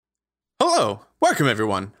Hello, welcome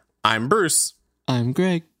everyone. I'm Bruce. I'm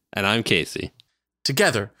Greg. And I'm Casey.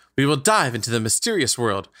 Together, we will dive into the mysterious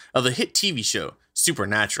world of the hit TV show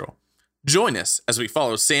Supernatural. Join us as we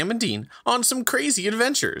follow Sam and Dean on some crazy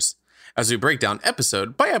adventures, as we break down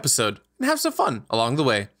episode by episode and have some fun along the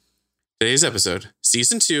way. Today's episode,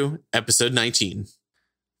 Season 2, Episode 19,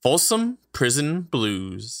 Folsom Prison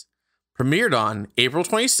Blues. Premiered on April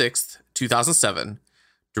 26th, 2007.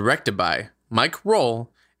 Directed by Mike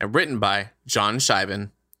Roll and written by John Scheiben.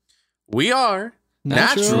 We are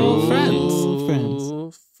Natural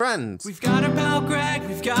Friends. We've got our pal Greg,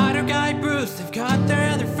 we've got our guy Bruce, they've got their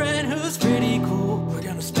other friend who's pretty cool. We're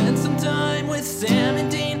gonna spend some time with Sam and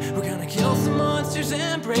Dean. We're gonna kill some monsters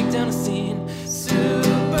and break down a scene.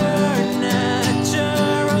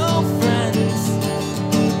 Supernatural friends.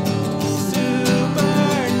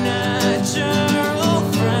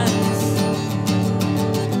 Supernatural friends.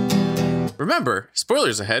 Remember,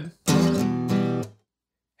 spoilers ahead.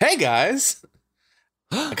 Hey guys,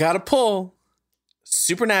 I got a poll.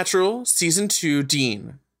 Supernatural Season 2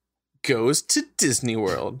 Dean goes to Disney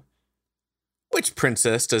World. Which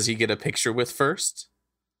princess does he get a picture with first?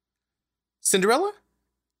 Cinderella?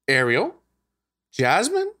 Ariel?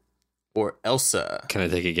 Jasmine? Or Elsa? Can I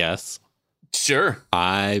take a guess? Sure.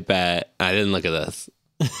 I bet, I didn't look at this.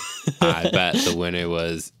 I bet the winner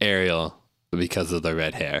was Ariel because of the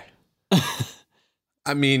red hair.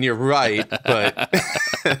 I mean, you're right, but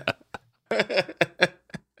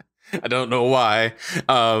I don't know why.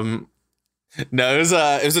 No, it was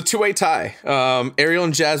a two-way tie. Ariel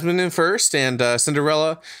and Jasmine in first, and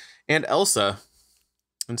Cinderella and Elsa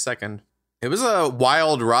in second. It was a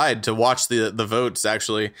wild ride to watch the votes,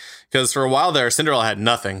 actually, because for a while there, Cinderella had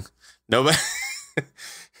nothing. Nobody.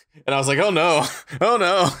 And I was like, oh no.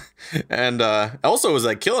 And Elsa was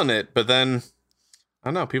like killing it, but then I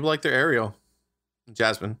don't know, people like their Ariel.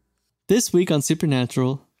 Jasmine. This week on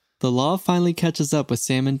Supernatural, the law finally catches up with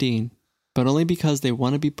Sam and Dean, but only because they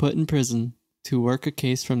want to be put in prison to work a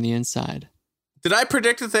case from the inside. Did I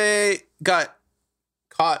predict that they got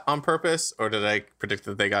caught on purpose, or did I predict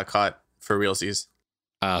that they got caught for realsies?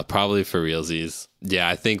 Probably for realsies. Yeah,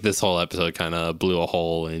 I think this whole episode kind of blew a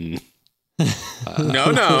hole in...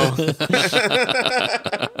 No.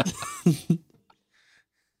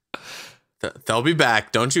 They'll be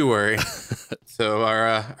back. Don't you worry. So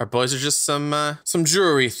our boys are just some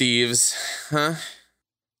jewelry thieves, huh?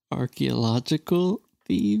 Archaeological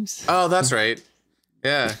thieves? Oh, that's right.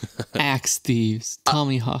 Yeah. Axe thieves.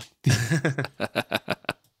 Tommy Hawk thieves.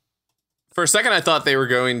 For a second, I thought they were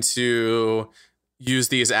going to use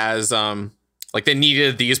these as like they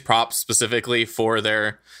needed these props specifically for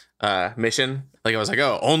their mission. Like I was like,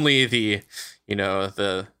 oh, only the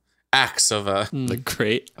axe of a the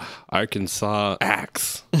great Arkansas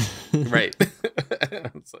axe. Right.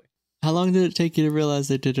 How long did it take you to realize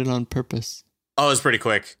they did it on purpose? Oh, it was pretty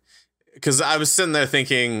quick. Because I was sitting there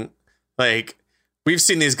thinking, like, we've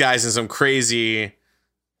seen these guys in some crazy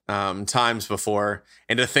times before,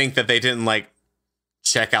 and to think that they didn't like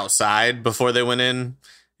check outside before they went in,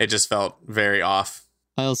 it just felt very off.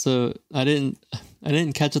 I didn't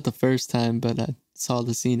catch it the first time, but I saw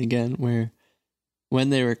the scene again where when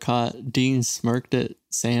they were caught, Dean smirked at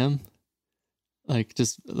Sam, like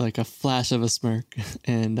just like a flash of a smirk,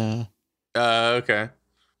 and okay, it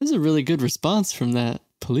was a really good response from that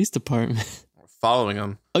police department. Following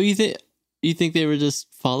them. Oh, you think they were just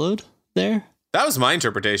followed there? That was my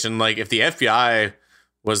interpretation. Like if the FBI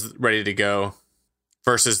was ready to go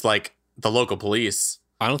versus like the local police.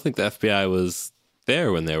 I don't think the FBI was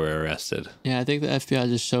there when they were arrested. Yeah, I think the FBI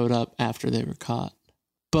just showed up after they were caught.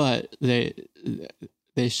 But they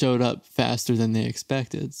showed up faster than they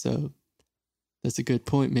expected, so that's a good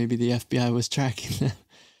point. Maybe the FBI was tracking them.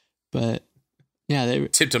 But yeah, they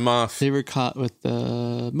tipped them off. They were caught with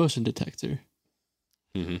the motion detector.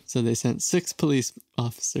 Mm-hmm. So they sent 6 police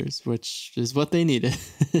officers, which is what they needed.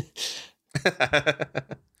 Do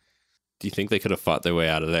you think they could have fought their way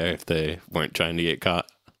out of there if they weren't trying to get caught?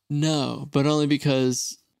 No, but only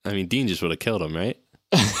because... I mean, Dean just would have killed him, right?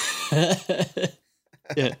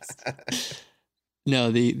 Yes.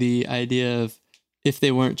 No, the idea of if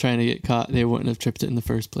they weren't trying to get caught, they wouldn't have tripped it in the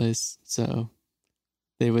first place. So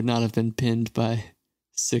they would not have been pinned by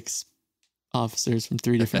 6 officers from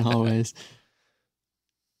 3 different hallways.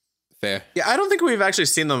 Fair. Yeah, I don't think we've actually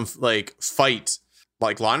seen them like fight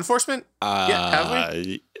like law enforcement. Yeah, have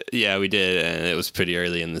we? Yeah, we did, and it was pretty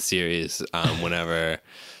early in the series. Whenever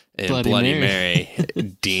in Bloody Bloody Mary.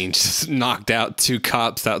 Mary, Dean just knocked out 2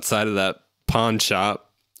 cops outside of that pawn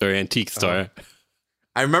shop or antique store.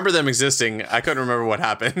 I remember them existing. I couldn't remember what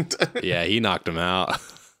happened. Yeah, he knocked them out.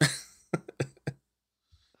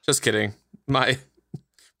 Just kidding. My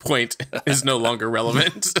point is no longer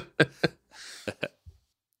relevant.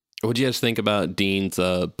 What do you guys think about Dean's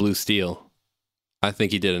blue steel? I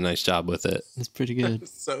think he did a nice job with it. It's pretty good.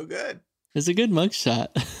 So good. It's a good mugshot.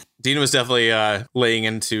 Dean was definitely laying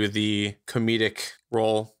into the comedic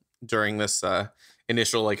role during this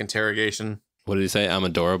initial interrogation. What did he say? I'm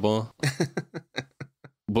adorable.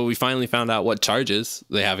 But we finally found out what charges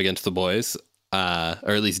they have against the boys. Or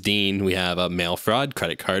at least Dean. We have mail fraud,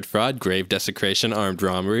 credit card fraud, grave desecration, armed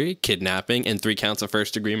robbery, kidnapping, and 3 counts of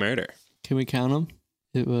first-degree murder. Can we count them?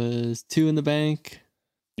 It was 2 in the bank.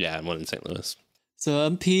 Yeah, and 1 in St. Louis. So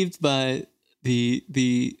I'm peeved by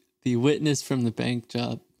the witness from the bank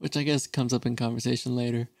job, which I guess comes up in conversation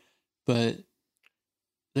later. But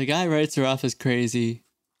the guy writes her off as crazy,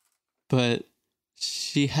 but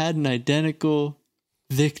she had an identical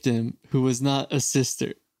victim who was not a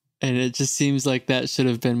sister. And it just seems like that should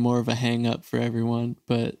have been more of a hang up for everyone,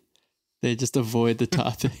 but they just avoid the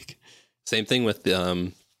topic. Same thing with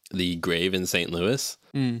the grave in St. Louis.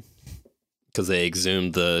 Because they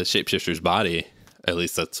exhumed the shapeshifter's body. At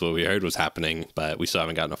least that's what we heard was happening, but we still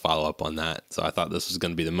haven't gotten a follow-up on that. So I thought this was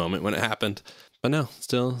going to be the moment when it happened. But no,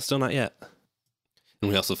 still not yet.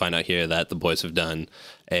 And we also find out here that the boys have done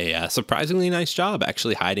a surprisingly nice job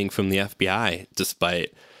actually hiding from the FBI,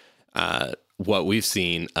 despite what we've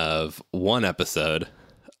seen of one episode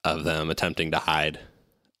of them attempting to hide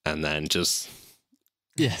and then just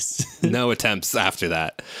no attempts after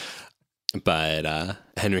that. But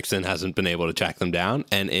Henriksen hasn't been able to track them down,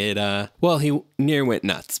 and he near went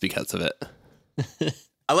nuts because of it.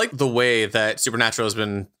 I like the way that Supernatural has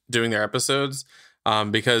been doing their episodes,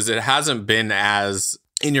 because it hasn't been as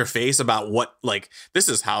in your face about what, this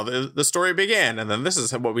is how the story began, and then this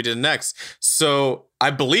is what we did next. So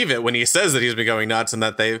I believe it when he says that he's been going nuts, and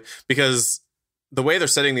that because the way they're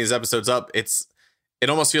setting these episodes up, it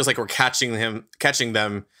almost feels like we're catching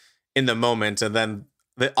them in the moment, and then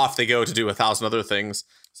off they go to do 1,000 other things.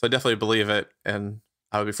 So I definitely believe it, and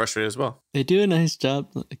I would be frustrated as well. They do a nice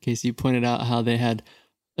job. Casey pointed out how they had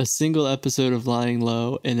a single episode of Lying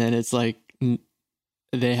Low, and then it's like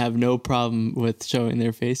they have no problem with showing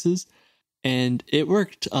their faces. And it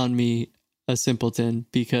worked on me, a simpleton,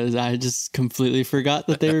 because I just completely forgot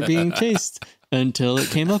that they were being chased until it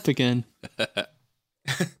came up again.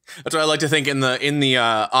 That's what I like to think in the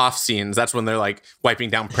off scenes. That's when they're wiping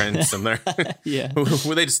down prints, and they're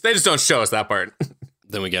they just don't show us that part.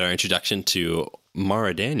 Then we get our introduction to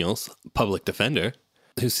Mara Daniels, public defender,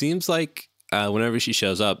 who seems like whenever she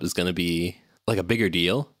shows up is going to be a bigger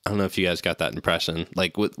deal. I don't know if you guys got that impression.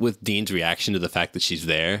 With Dean's reaction to the fact that she's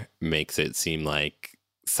there makes it seem like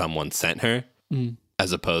someone sent her,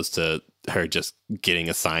 as opposed to her just getting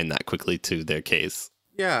assigned that quickly to their case.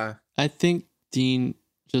 Yeah, I think Dean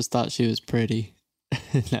just thought she was pretty.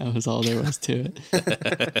 That was all there was to it.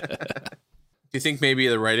 Do you think maybe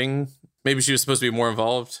the writing, maybe she was supposed to be more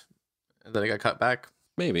involved and then it got cut back?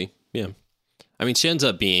 Maybe, yeah. I mean, she ends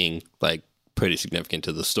up being pretty significant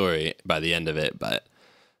to the story by the end of it, but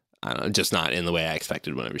I don't know, just not in the way I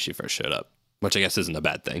expected whenever she first showed up, which I guess isn't a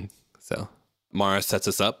bad thing. So Mara sets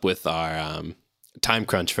us up with our time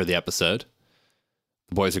crunch for the episode.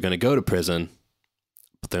 The boys are going to go to prison,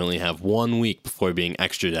 but they only have 1 week before being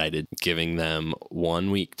extradited, giving them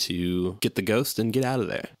 1 week to get the ghost and get out of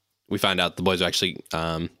there. We find out the boys are actually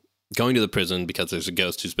going to the prison because there's a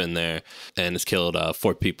ghost who's been there and has killed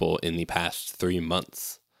 4 people in the past 3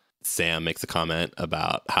 months. Sam makes a comment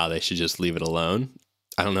about how they should just leave it alone.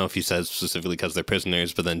 I don't know if he says specifically because they're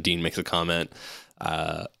prisoners, but then Dean makes a comment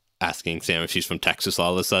asking Sam if she's from Texas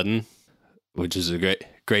all of a sudden, which is a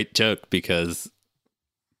great joke because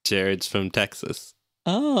Jared's from Texas.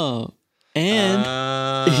 Oh,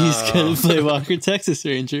 and he's going to play Walker Texas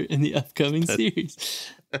Ranger in the upcoming series.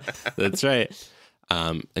 That's right.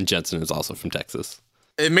 And Jensen is also from Texas.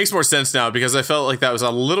 It makes more sense now because I felt like that was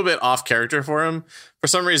a little bit off character for him. For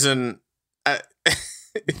some reason,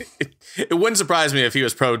 it wouldn't surprise me if he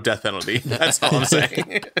was pro death penalty. That's all I'm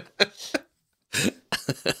saying.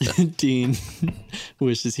 Dean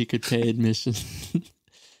wishes he could pay admission.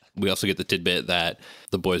 We also get the tidbit that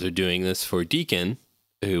the boys are doing this for Deacon,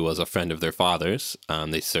 who was a friend of their father's.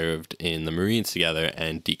 They served in the Marines together,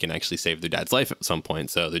 and Deacon actually saved their dad's life at some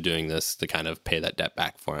point. So they're doing this to kind of pay that debt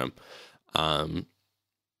back for him.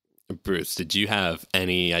 Bruce, did you have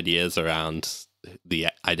any ideas around the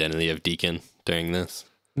identity of Deacon during this?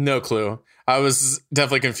 No clue. I was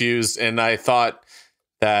definitely confused, and I thought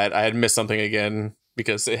that I had missed something again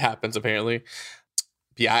because it happens apparently.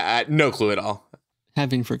 Yeah, I no clue at all.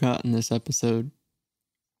 Having forgotten this episode,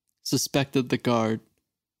 suspected the guard,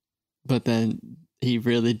 but then he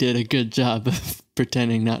really did a good job of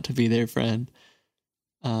pretending not to be their friend.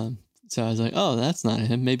 So I was like, oh, that's not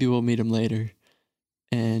him. Maybe we'll meet him later.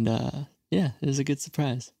 And yeah, it was a good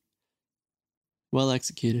surprise. Well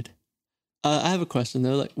executed. I have a question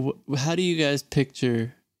though. Like, how do you guys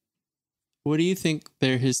picture? What do you think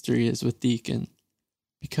their history is with Deacon?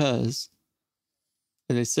 Because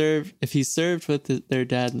if he served with their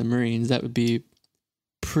dad in the Marines, that would be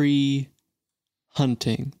pre-hunting.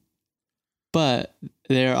 But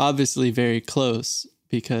they're obviously very close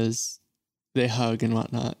because they hug and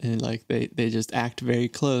whatnot, and like they just act very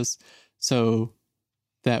close. So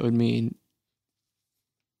that would mean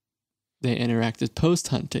they interacted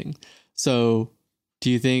post-hunting. So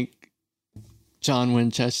do you think John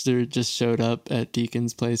Winchester just showed up at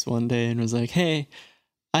Deacon's place one day and was like, hey,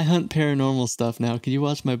 I hunt paranormal stuff now. Can you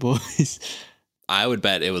watch my boys? I would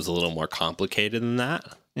bet it was a little more complicated than that.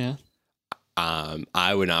 Yeah.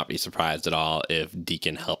 I would not be surprised at all if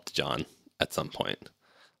Deacon helped John at some point.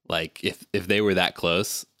 Like if they were that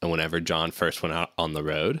close, and whenever John first went out on the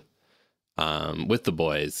road with the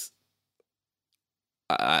boys,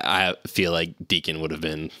 I feel like Deacon would have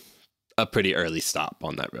been a pretty early stop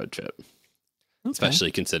on that road trip,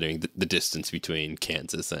 especially considering the distance between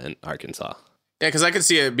Kansas and Arkansas. Yeah, because I could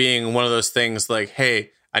see it being one of those things like,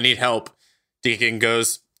 hey, I need help. Deacon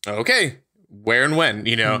goes, okay, where and when,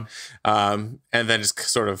 you know? And then just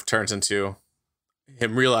sort of turns into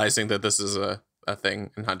him realizing that this is a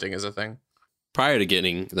thing and hunting is a thing. Prior to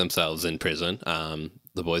getting themselves in prison,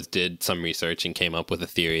 the boys did some research and came up with a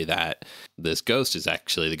theory that this ghost is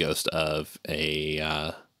actually the ghost of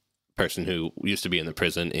a person who used to be in the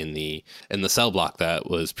prison in the cell block that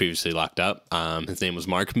was previously locked up. His name was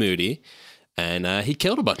Mark Moody, and he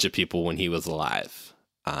killed a bunch of people when he was alive.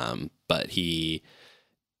 But he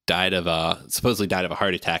supposedly died of a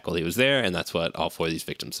heart attack while he was there, and that's what all 4 of these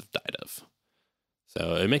victims have died of.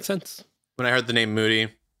 So it makes sense. When I heard the name Moody,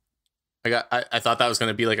 I thought that was going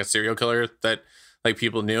to be like a serial killer that like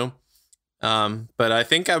people knew. But I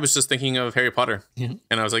think I was just thinking of Harry Potter. Yeah.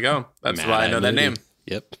 And I was like, oh, that's why I know that name.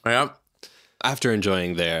 Yep. Yep. After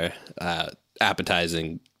enjoying their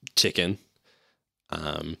appetizing chicken,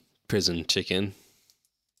 prison chicken,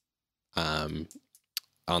 on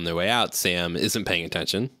their way out, Sam isn't paying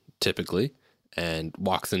attention, typically, and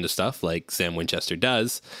walks into stuff like Sam Winchester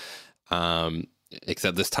does.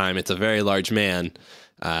 Except this time it's a very large man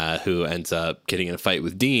who ends up getting in a fight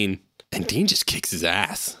with Dean, and Dean just kicks his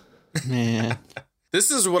ass. Man.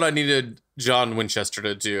 This is what I needed John Winchester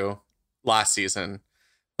to do last season.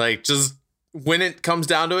 Like, just when it comes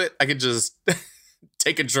down to it, I could just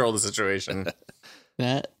take control of the situation.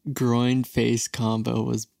 That groin face combo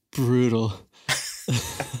was brutal.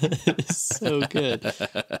 So good.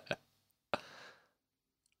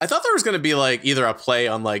 I thought there was going to be like either a play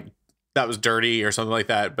on like that was dirty or something like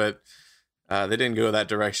that, but they didn't go that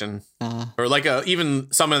direction. Or like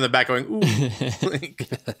even someone in the back going, ooh. Like,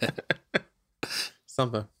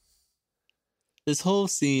 something. This whole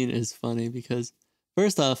scene is funny because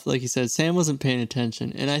first off, like you said, Sam wasn't paying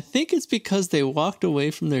attention. And I think it's because they walked away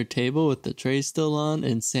from their table with the tray still on,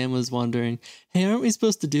 and Sam was wondering, hey, aren't we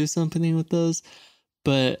supposed to do something with those?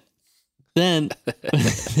 But then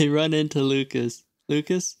they run into Lucas.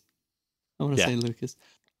 Lucas? I want to say Lucas.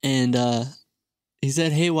 And he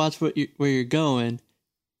said, hey, watch where you're going.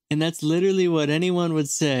 And that's literally what anyone would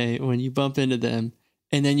say when you bump into them.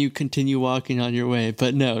 And then you continue walking on your way.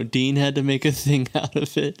 But no, Dean had to make a thing out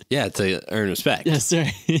of it. Yeah, to earn respect. Yes,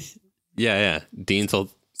 right. Yeah. Dean's whole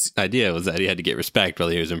idea was that he had to get respect while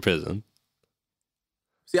he was in prison.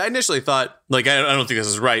 See, I initially thought, like, I don't think this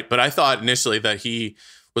is right, but I thought initially that he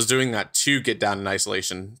was doing that to get down in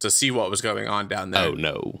isolation, to see what was going on down there. Oh,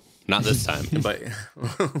 no. Not this time. But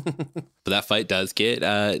that fight does get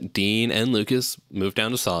Dean and Lucas moved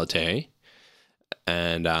down to solitary.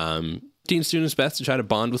 And Dean's doing his best to try to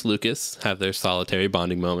bond with Lucas, have their solitary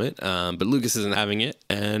bonding moment. But Lucas isn't having it.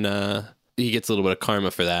 And he gets a little bit of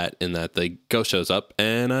karma for that in that the ghost shows up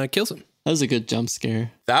and kills him. That was a good jump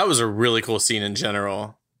scare. That was a really cool scene in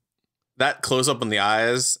general. That close up on the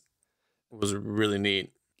eyes was really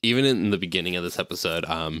neat. Even in the beginning of this episode,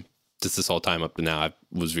 just this whole time up to now, I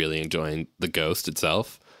was really enjoying the ghost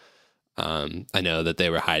itself. I know that they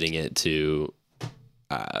were hiding it to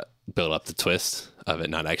build up the twist of it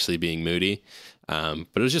not actually being Moody. But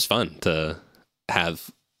it was just fun to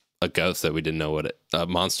have a ghost that we didn't know a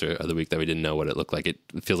monster of the week that we didn't know what it looked like. It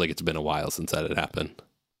feels like it's been a while since that had happened.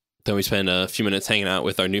 Then we spend a few minutes hanging out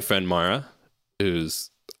with our new friend Mara, who's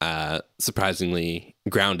surprisingly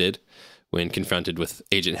grounded when confronted with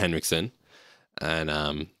Agent Henriksen.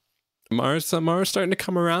 And Mara's starting to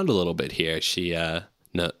come around a little bit here. She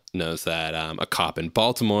knows that a cop in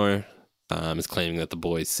Baltimore is claiming that the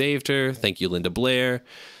boys saved her. Thank you, Linda Blair.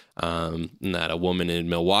 And that a woman in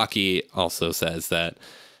Milwaukee also says that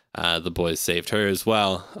the boys saved her as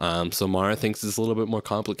well. So Mara thinks it's a little bit more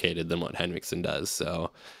complicated than what Henriksen does.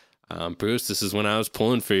 So, Bruce, this is when I was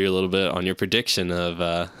pulling for you a little bit on your prediction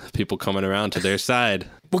of people coming around to their side.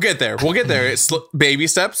 We'll get there. It's baby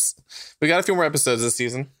steps. We got a few more episodes this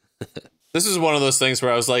season. This is one of those things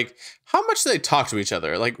where I was like, how much do they talk to each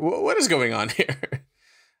other? Like, what is going on here?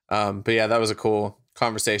 But yeah, that was a cool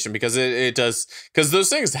conversation because it does, because those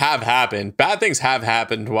things have happened. Bad things have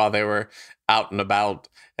happened while they were out and about.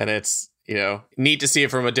 And it's, neat to see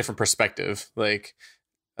it from a different perspective, like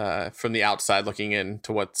from the outside looking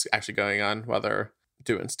into what's actually going on while they're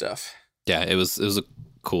doing stuff. Yeah, it was a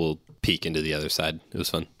cool peek into the other side. It was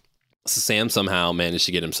fun. So Sam somehow managed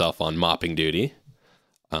to get himself on mopping duty,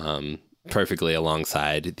 perfectly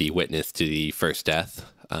alongside the witness to the first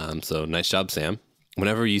death. So nice job, Sam.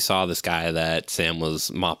 Whenever you saw this guy that Sam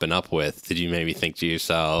was mopping up with, did you maybe think to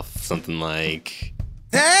yourself something like,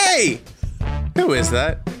 hey, who is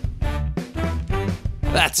that?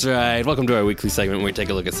 That's right. Welcome to our weekly segment where we take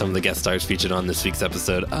a look at some of the guest stars featured on this week's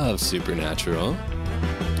episode of Supernatural.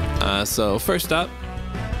 So first up,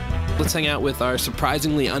 let's hang out with our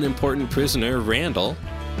surprisingly unimportant prisoner, Randall,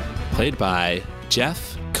 played by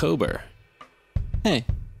Jeff Kober. Hey,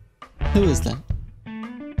 who is that?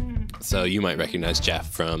 So you might recognize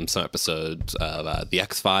Jeff from some episodes of The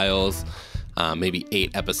X-Files, maybe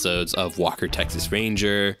 8 episodes of Walker, Texas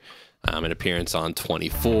Ranger, an appearance on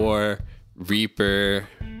 24, Reaper,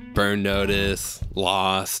 Burn Notice,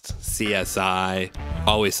 Lost, CSI,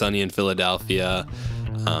 Always Sunny in Philadelphia.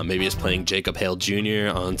 Maybe he's playing Jacob Hale Jr.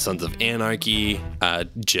 on Sons of Anarchy,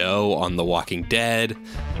 Joe on The Walking Dead.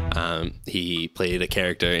 He played a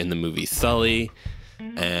character in the movie Sully,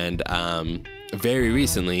 and very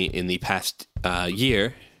recently, in the past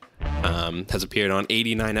year, has appeared on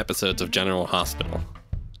 89 episodes of General Hospital.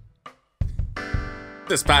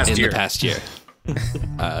 This past year. In the past year.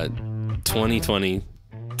 2020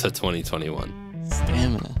 to 2021.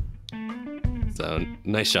 Stamina. So,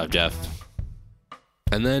 nice job, Jeff.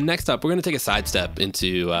 And then next up, we're going to take a sidestep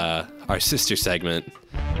into our sister segment.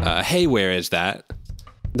 Hey, where is that?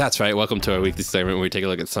 That's right. Welcome to our weekly segment where we take a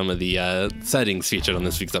look at some of the settings featured on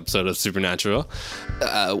this week's episode of Supernatural.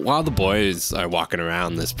 While the boys are walking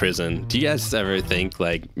around this prison, do you guys ever think,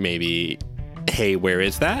 like, maybe, hey, where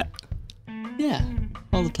is that? Yeah,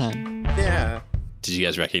 all the time. Yeah. Did you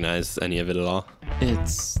guys recognize any of it at all?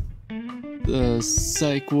 It's the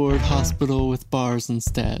psych ward hospital with bars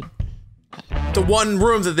instead. The one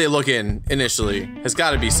room that they look in initially has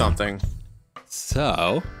got to be something.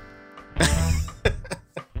 So,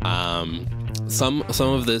 some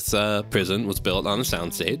of this prison was built on a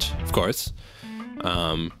soundstage, of course,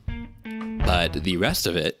 but the rest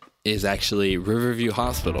of it is actually Riverview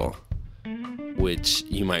Hospital, which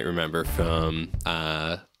you might remember from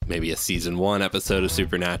maybe a season 1 episode of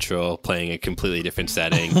Supernatural playing a completely different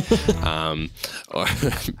setting, or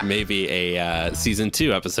maybe a season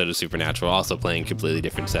 2 episode of Supernatural also playing a completely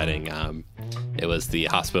different setting. It was the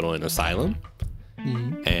hospital in Asylum,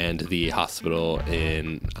 and the hospital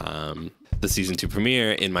in the season 2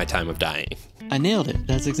 premiere in My Time of Dying. I nailed it.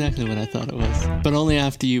 That's exactly what I thought it was. But only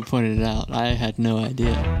after you pointed it out. I had no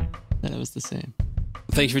idea that it was the same.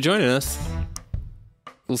 Thank you for joining us.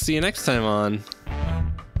 We'll see you next time on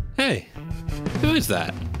Hey, who is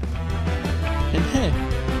that? And hey,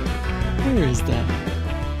 where is that?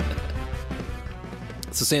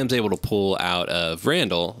 So Sam's able to pull out of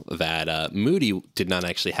Randall that Moody did not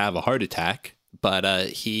actually have a heart attack, but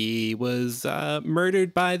he was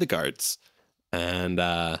murdered by the guards. And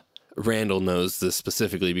Randall knows this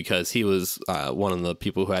specifically because he was one of the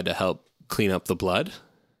people who had to help clean up the blood.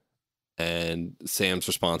 And Sam's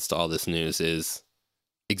response to all this news is,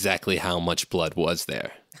 exactly how much blood was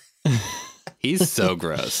there? He's so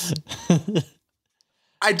gross.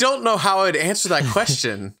 I don't know how I'd answer that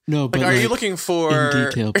question. No, but are you looking for in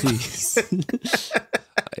detail, please?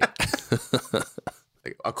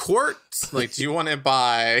 like a quart? Like, do you want it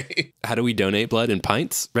by? How do we donate blood in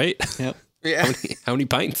pints? Right? Yep. Yeah, how many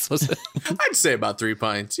pints was it? I'd say about 3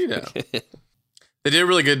 pints. They did a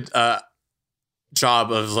really good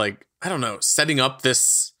job of, like, I don't know, setting up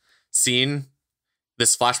this scene,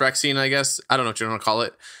 this flashback scene. I guess I don't know what you want to call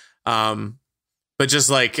it. But just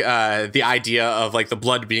like the idea of like the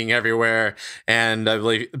blood being everywhere and I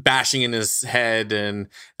believe bashing in his head. And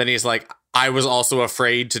then he's like, I was also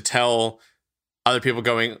afraid to tell other people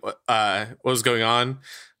what was going on.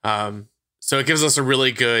 So it gives us a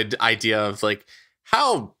really good idea of like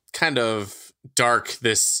how kind of dark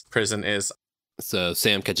this prison is. So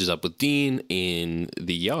Sam catches up with Dean in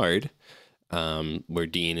the yard, where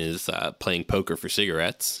Dean is playing poker for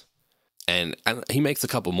cigarettes. And he makes a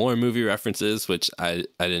couple more movie references, which I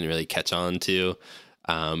didn't really catch on to.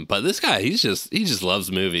 But this guy, he just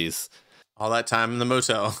loves movies. All that time in the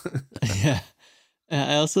motel. Yeah.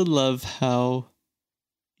 I also love how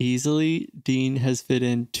easily Dean has fit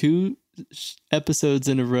in 2 episodes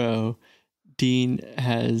in a row. He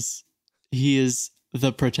is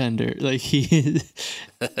the pretender. Like, he is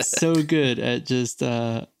so good at just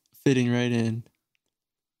fitting right in.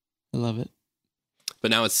 I love it. But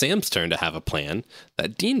now it's Sam's turn to have a plan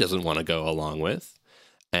that Dean doesn't want to go along with.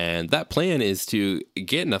 And that plan is to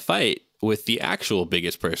get in a fight with the actual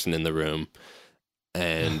biggest person in the room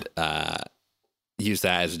and use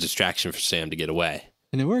that as a distraction for Sam to get away.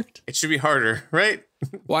 And it worked. It should be harder, right?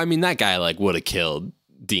 Well, I mean, that guy would have killed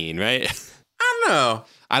Dean, right? I don't know.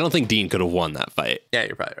 I don't think Dean could have won that fight. Yeah,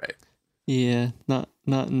 you're probably right. Yeah, not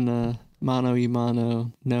in mano y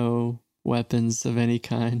mano, no weapons of any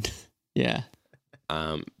kind. Yeah.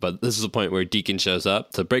 But this is a point where Deacon shows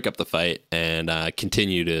up to break up the fight and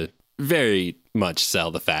continue to very much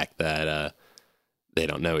sell the fact that they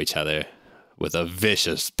don't know each other with a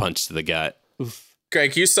vicious punch to the gut. Oof.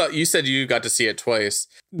 Greg, you said you got to see it twice.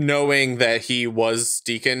 Knowing that he was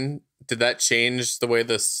Deacon, did that change the way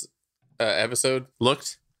this episode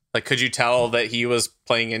looked? Like, could you tell that he was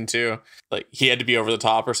playing into, like, he had to be over the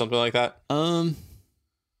top or something like that?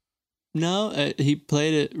 No, he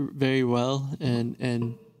played it very well,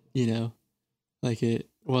 and you know, like, it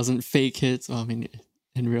wasn't fake hits. Well, I mean,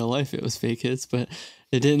 in real life it was fake hits, but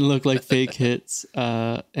it didn't look like fake hits.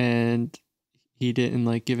 And he didn't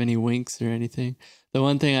like give any winks or anything. The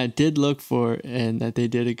one thing I did look for, and that they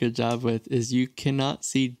did a good job with, is you cannot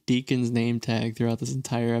see Deacon's name tag throughout this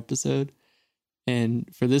entire episode. And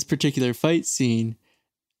for this particular fight scene,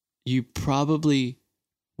 you probably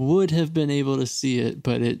would have been able to see it,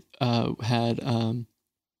 but it had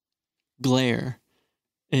glare.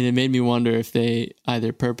 And it made me wonder if they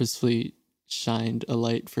either purposefully shined a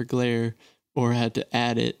light for glare or had to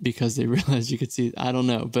add it because they realized you could see it. I don't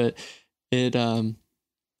know, but it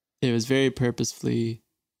was very purposefully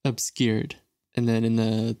obscured. And then in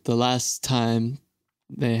the last time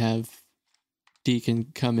they have Deacon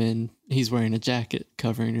come in, he's wearing a jacket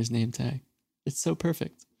covering his name tag. It's so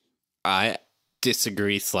perfect. I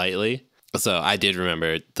disagree slightly. So I did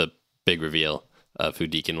remember the big reveal of who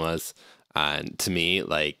Deacon was. And to me,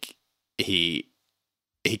 like, he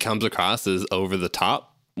comes across as over the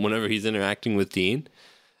top whenever he's interacting with Dean.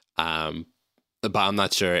 But I'm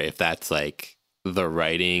not sure if that's like the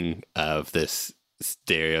writing of this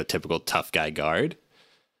stereotypical tough guy guard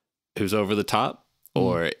who's over the top,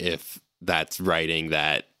 or if that's writing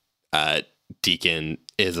that Deacon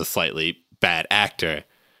is a slightly bad actor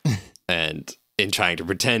and in trying to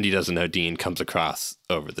pretend he doesn't know Dean comes across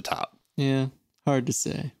over the top. Yeah, hard to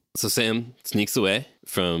say. So Sam sneaks away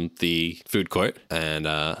from the food court and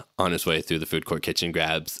on his way through the food court kitchen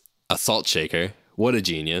grabs a salt shaker. What a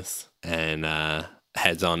genius. And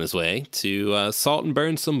heads on his way to salt and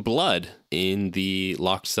burn some blood in the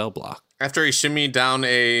locked cell block. After he shimmied down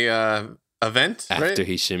a vent, After right?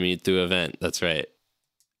 he shimmied through a vent. That's right.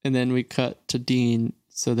 And then we cut to Dean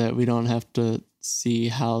so that we don't have to see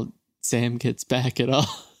how Sam gets back at all.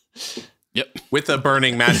 Yep. With a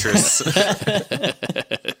burning mattress.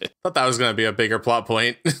 Thought that was going to be a bigger plot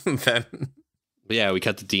point than... But yeah, we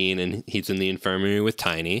cut to Dean and he's in the infirmary with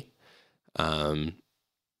Tiny.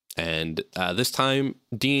 And this time,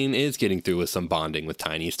 Dean is getting through with some bonding with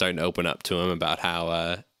Tiny. He's starting to open up to him about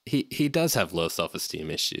how he does have low self-esteem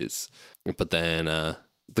issues. But then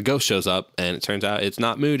the ghost shows up, and it turns out it's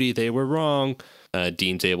not Moody. They were wrong.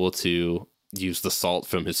 Dean's able to use the salt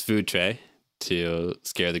from his food tray to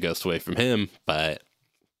scare the ghost away from him, but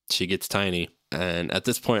she gets Tiny. And at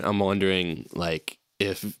this point, I'm wondering, like,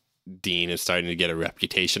 if Dean is starting to get a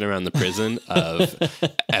reputation around the prison of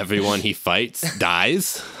everyone he fights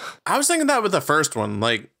dies. I was thinking that with the first one.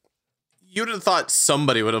 Like, you would have thought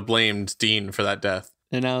somebody would have blamed Dean for that death.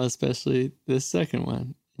 And now especially this second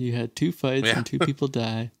one. You had 2 fights and 2 people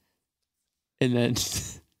die. And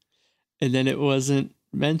then it wasn't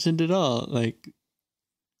mentioned at all. Like,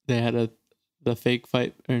 they had the fake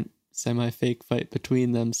fight or semi-fake fight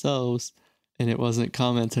between themselves, and it wasn't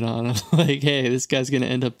commented on. I'm like, hey, this guy's gonna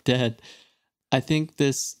end up dead. I think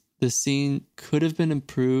the scene could have been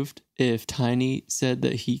improved if Tiny said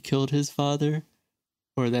that he killed his father,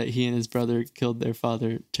 or that he and his brother killed their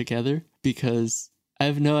father together, because I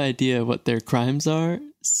have no idea what their crimes are,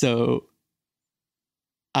 so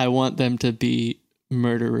I want them to be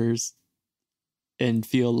murderers and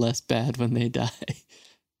feel less bad when they die.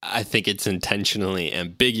 I think it's intentionally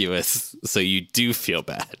ambiguous, so you do feel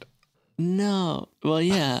bad. No. Well,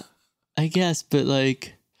 yeah, I guess, but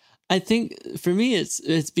like, I think for me, it's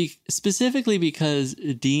specifically because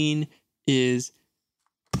Dean is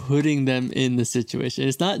putting them in the situation.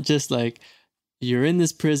 It's not just like you're in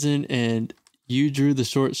this prison and you drew the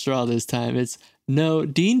short straw this time. It's no,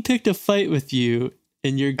 Dean picked a fight with you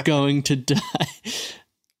and you're going to die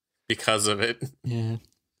because of it. Yeah,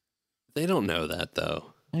 They don't know that,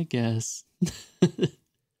 though. I guess.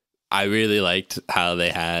 I really liked how they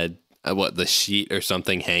had the sheet or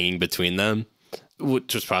something hanging between them,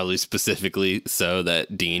 which was probably specifically so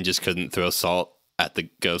that Dean just couldn't throw salt at the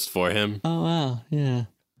ghost for him. Oh, wow. Yeah.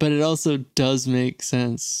 But it also does make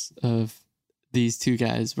sense of these two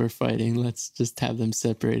guys were fighting. Let's just have them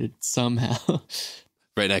separated somehow.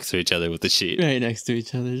 Right next to each other with the sheet. Right next to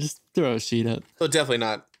each other. Just throw a sheet up. They'll definitely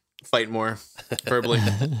not fight more verbally.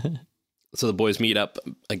 So the boys meet up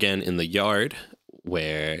again in the yard,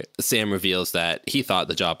 where Sam reveals that he thought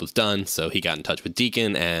the job was done, so he got in touch with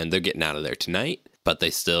Deacon, and they're getting out of there tonight, but they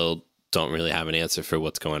still don't really have an answer for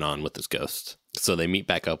what's going on with this ghost. So they meet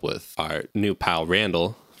back up with our new pal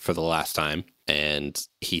Randall for the last time, and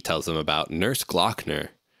he tells them about Nurse Glockner,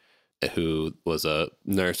 who was a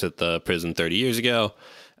nurse at the prison 30 years ago,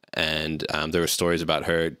 and there were stories about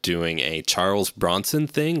her doing a Charles Bronson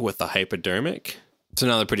thing with the hypodermic. So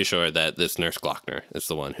now they're pretty sure that this Nurse Glockner is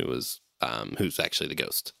the one who was who's actually the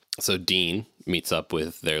ghost. So Dean meets up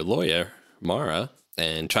with their lawyer, Mara,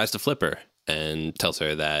 and tries to flip her and tells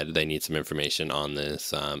her that they need some information on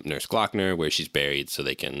this Nurse Glockner, where she's buried, so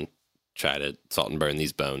they can try to salt and burn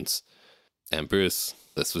these bones. And Bruce,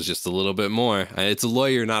 this was just a little bit more. It's a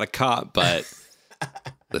lawyer, not a cop, but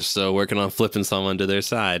they're still working on flipping someone to their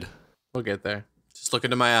side. We'll get there. Just look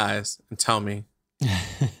into my eyes and tell me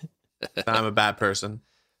that I'm a bad person.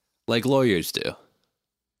 Like lawyers do.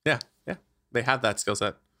 Yeah. They have that skill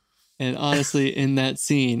set. And honestly, in that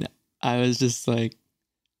scene, I was just like,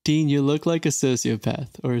 Dean, you look like a sociopath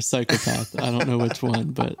or a psychopath. I don't know which one,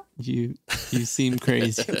 but you seem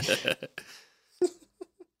crazy.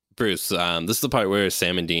 Bruce, this is the part where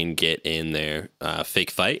Sam and Dean get in their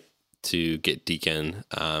fake fight to get Deacon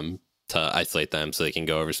to isolate them so they can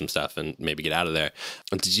go over some stuff and maybe get out of there.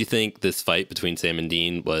 Did you think this fight between Sam and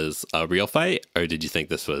Dean was a real fight, or did you think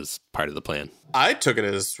this was part of the plan? I took it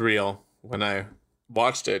as real when I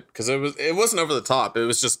watched it because it wasn't over the top. It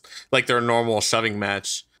was just like their normal shoving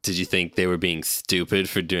match. Did you think they were being stupid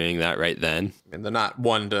for doing that right then? And they're not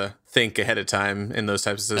one to think ahead of time in those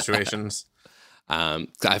types of situations.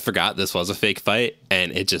 I forgot this was a fake fight,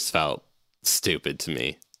 and it just felt stupid to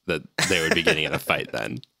me that they would be getting in a fight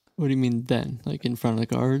then. What do you mean then? Like in front of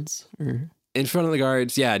the guards? Or in front of the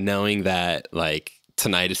guards, yeah, knowing that like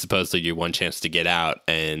tonight is supposedly your one chance to get out,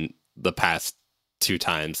 and the past 2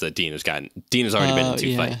 times that Dean has already been in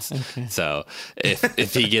 2 fights. Okay. So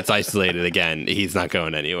if he gets isolated again, he's not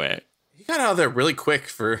going anywhere. He got out of there really quick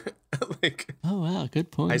for like oh wow,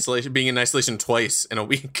 good point. Being in isolation twice in a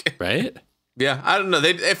week. Right? Yeah, I don't know.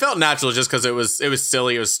 It felt natural just because it was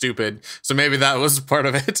silly, it was stupid. So maybe that was part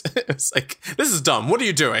of it. It was like, this is dumb. What are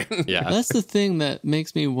you doing? Yeah. That's the thing that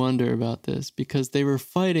makes me wonder about this, because they were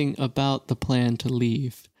fighting about the plan to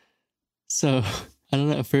leave. So I don't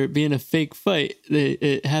know, for it being a fake fight,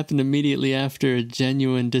 it happened immediately after a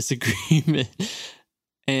genuine disagreement.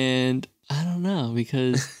 And I don't know,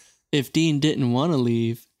 because if Dean didn't want to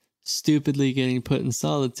leave, stupidly getting put in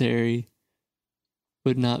solitary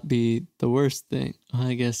would not be the worst thing.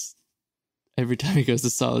 I guess every time he goes to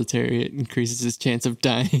solitary, it increases his chance of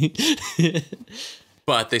dying.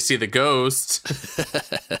 But they see the ghost.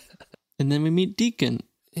 And then we meet Deacon.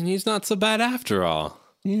 And he's not so bad after all.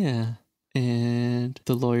 Yeah. And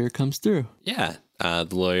the lawyer comes through. Yeah. The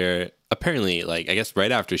lawyer, apparently, like, I guess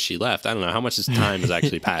right after she left, I don't know how much time has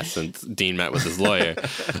actually passed since Dean met with his lawyer.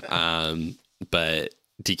 But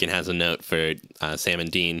Deacon has a note for Sam and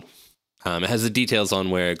Dean. It has the details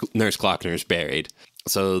on where Nurse Glockner is buried.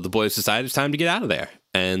 So the boys decide it's time to get out of there.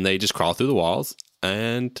 And they just crawl through the walls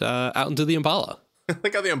and out into the Impala.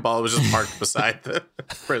 Like how the Impala was just parked beside the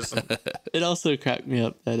prison. It also cracked me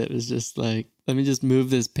up that it was just like, let me just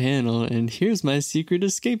move this panel and here's my secret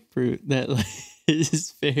escape route. That like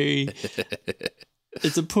is very,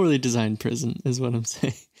 it's a poorly designed prison is what I'm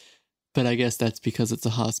saying. But I guess that's because it's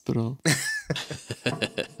a hospital.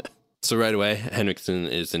 So right away, Henriksen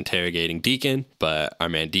is interrogating Deacon, but our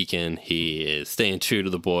man Deacon, he is staying true to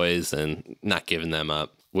the boys and not giving them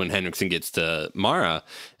up. When Henriksen gets to Mara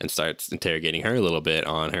and starts interrogating her a little bit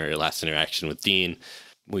on her last interaction with Dean,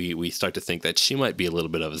 we start to think that she might be a little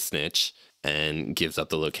bit of a snitch, and gives up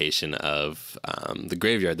the location of the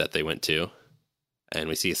graveyard that they went to. And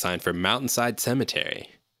we see a sign for Mountainside Cemetery.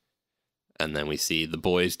 And then we see the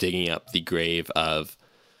boys digging up the grave of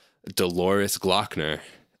Dolores Glockner.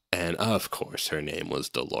 And of course, her name was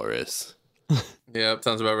Dolores. Yeah,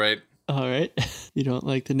 sounds about right. All right. You don't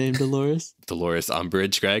like the name Dolores? Dolores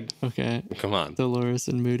Umbridge, Greg? Okay. Come on. Dolores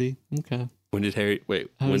and Moody. Okay. When did Harry... Wait,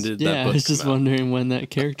 when did that Yeah, book I was just come out? wondering when that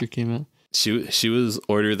character came out. She was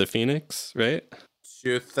Order of the Phoenix, right?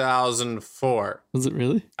 2004. Was it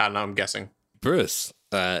really? I don't know, I'm guessing. Bruce,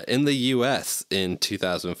 in the U.S. in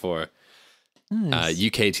 2004. Nice.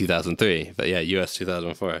 UK 2003, but yeah, US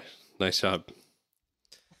 2004. Nice job.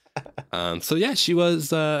 So yeah, she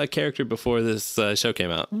was a character before this show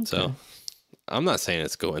came out. Okay. So I'm not saying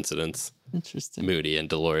it's a coincidence. Interesting. Moody and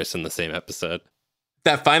Dolores in the same episode.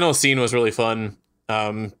 That final scene was really fun.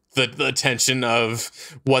 The tension of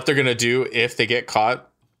what they're gonna do if they get caught,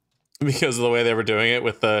 because of the way they were doing it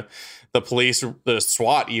with the police, the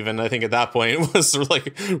SWAT even, I think at that point was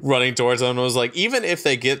like running towards them and was like, even if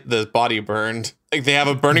they get the body burned, like they have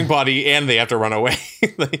a burning body and they have to run away.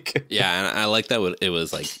 Like, Yeah, and I like that it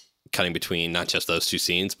was like cutting between not just those two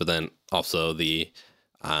scenes, but then also the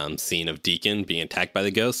scene of Deacon being attacked by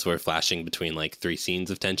the ghosts. We're flashing between like 3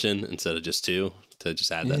 scenes of tension instead of just 2 to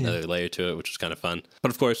just add that another layer to it, which was kind of fun.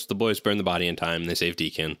 But of course, the boys burn the body in time and they save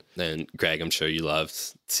Deacon. And Greg, I'm sure you loved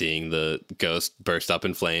seeing the ghost burst up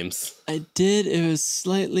in flames. I did. It was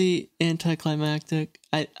slightly anticlimactic.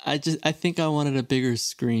 I think I wanted a bigger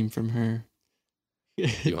scream from her.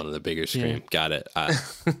 You wanted a bigger scream. Yeah. Got it.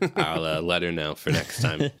 I'll let her know for next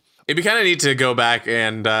time. it'd be kind of neat to go back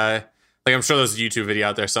and like I'm sure there's a YouTube video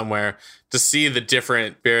out there somewhere to see the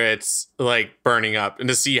different spirits like burning up and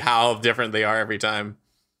to see how different they are every time.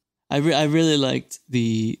 I really liked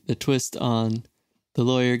the twist on the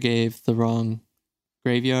lawyer gave the wrong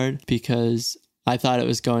graveyard, because I thought it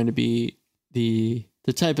was going to be the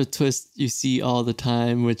type of twist you see all the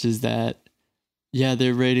time, which is that, yeah,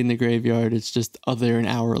 they're raiding the graveyard. It's just, oh, they're an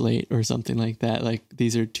hour late or something like that. Like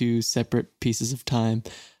these are 2 separate pieces of time.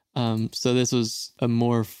 So this was a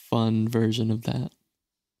more fun version of that.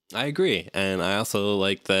 I agree. And I also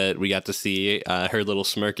like that we got to see her little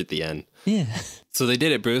smirk at the end. Yeah. So they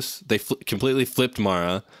did it, Bruce. They completely flipped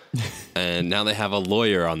Mara. And now they have a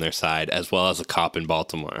lawyer on their side as well as a cop in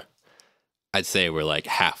Baltimore. I'd say we're like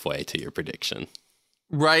halfway to your prediction.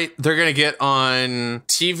 Right. They're going to get on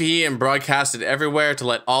TV and broadcast it everywhere to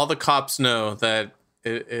let all the cops know that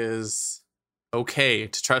it is okay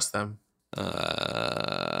to trust them.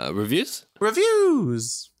 Reviews?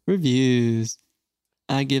 Reviews.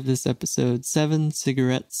 I give this episode 7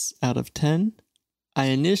 cigarettes out of 10. I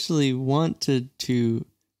initially wanted to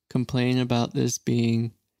complain about this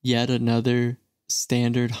being yet another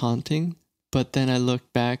standard haunting, but then I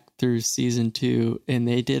looked back through season 2 and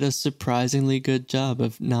they did a surprisingly good job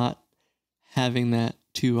of not having that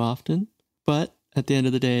too often. But at the end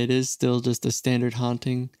of the day, it is still just a standard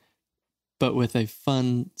haunting, but with a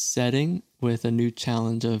fun setting with a new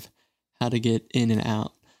challenge of how to get in and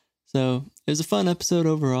out. So it was a fun episode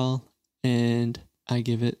overall, and I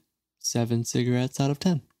give it 7 cigarettes out of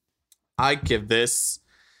 10. I give this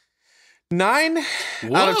 9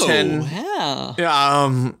 out of 10. Wow.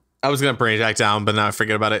 Yeah, I was gonna bring it back down, but now I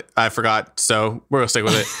forget about it. I forgot, so we're gonna stick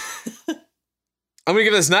with it. I'm gonna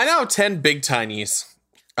give this 9 out of 10 big tinies.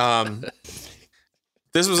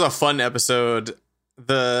 This was a fun episode.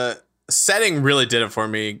 The setting really did it for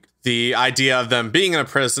me. The idea of them being in a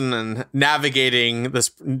prison and navigating this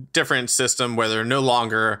different system where they're no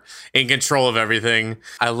longer in control of everything.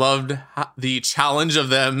 I loved the challenge of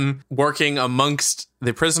them working amongst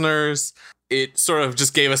the prisoners. It sort of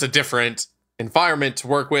just gave us a different environment to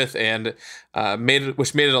work with and made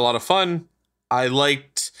it a lot of fun. I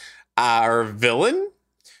liked our villain,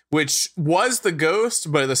 which was the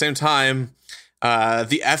ghost, but at the same time,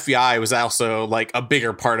 the FBI was also like a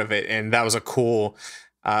bigger part of it, and that was a cool.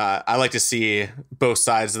 I like to see both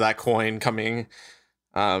sides of that coin coming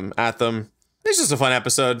at them. It's just a fun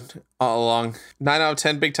episode all along. 9 out of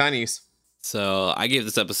 10 big tinies. So I gave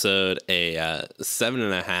this episode a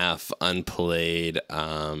 7.5 unplayed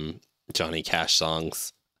Johnny Cash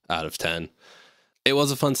songs out of 10. It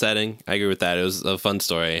was a fun setting. I agree with that. It was a fun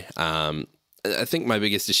story. I think my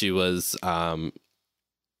biggest issue was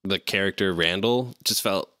the character Randall just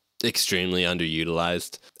felt extremely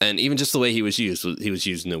underutilized, and even just the way he was used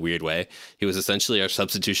in a weird way. He was essentially our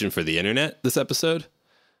substitution for the internet this episode,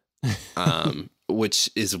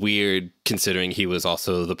 which is weird considering he was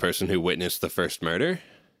also the person who witnessed the first murder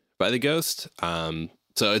by the ghost. So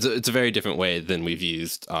it's a very different way than we've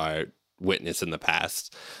used our witness in the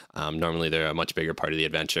past. Normally they're a much bigger part of the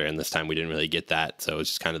adventure, and this time we didn't really get that. So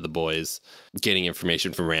it's just kind of the boys getting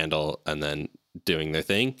information from Randall and then doing their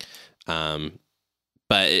thing.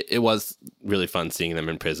 But it was really fun seeing them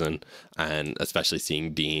in prison, and especially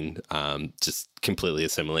seeing Dean just completely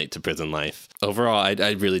assimilate to prison life. Overall,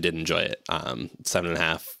 I really did enjoy it.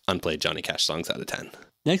 7.5 unplayed Johnny Cash songs out of 10.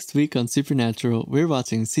 Next week on Supernatural, we're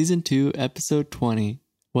watching Season 2, Episode 20,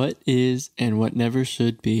 What Is and What Never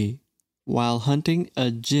Should Be. While hunting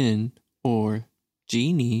a djinn, or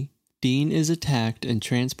genie, Dean is attacked and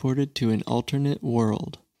transported to an alternate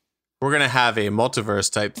world. We're going to have a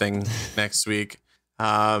multiverse type thing next week.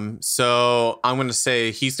 So I'm going to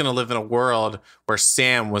say he's going to live in a world where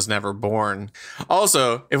Sam was never born.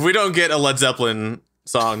 Also, if we don't get a Led Zeppelin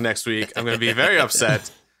song next week, I'm going to be very upset.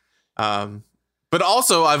 But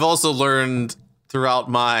also, I've also learned throughout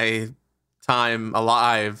my time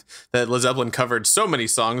alive that Led Zeppelin covered so many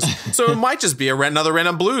songs. So it might just be another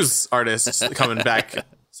random blues artist coming back.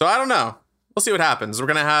 So I don't know. We'll see what happens. We're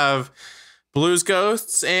going to have blues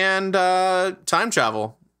ghosts and time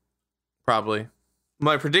travel, probably.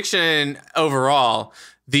 My prediction overall,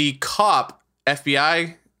 the cop,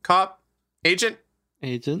 FBI cop, agent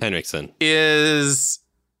Henriksen is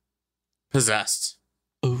possessed.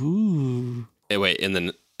 Ooh. Hey, wait, in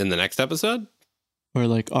the next episode? Or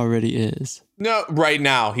like already is. No, right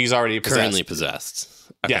now he's already possessed. Currently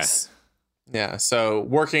possessed. Okay. Yes. Yeah, so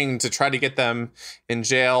working to try to get them in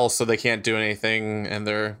jail so they can't do anything and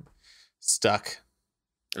they're stuck.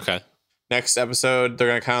 Okay. Next episode, they're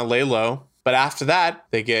going to kind of lay low. But after that,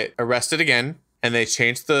 they get arrested again, and they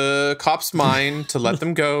change the cop's mind to let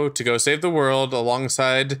them go, to go save the world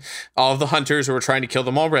alongside all of the hunters who were trying to kill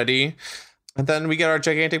them already. And then we get our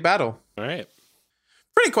gigantic battle. All right.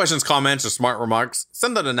 For any questions, comments, or smart remarks,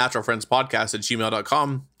 send them to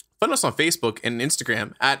naturalfriendspodcast@gmail.com. Find us on Facebook and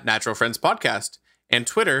Instagram at Natural Friends Podcast and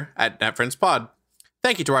Twitter at NatFriendsPod.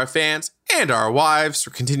 Thank you to our fans and our wives for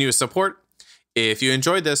continuous support. If you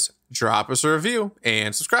enjoyed this, drop us a review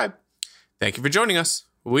and subscribe. Thank you for joining us.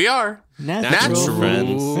 We are Natural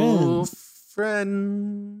Friends.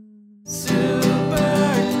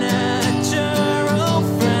 Supernatural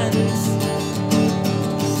friends.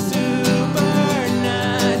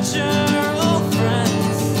 Supernatural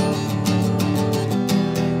friends.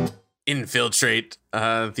 Infiltrate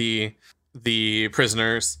the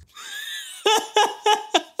prisoners.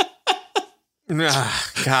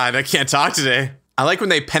 God, I can't talk today. I like when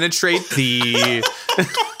they penetrate the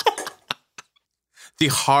the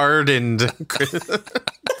hardened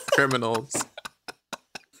criminals.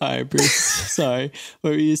 All right, Bruce. Sorry. What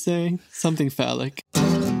were you saying? Something phallic.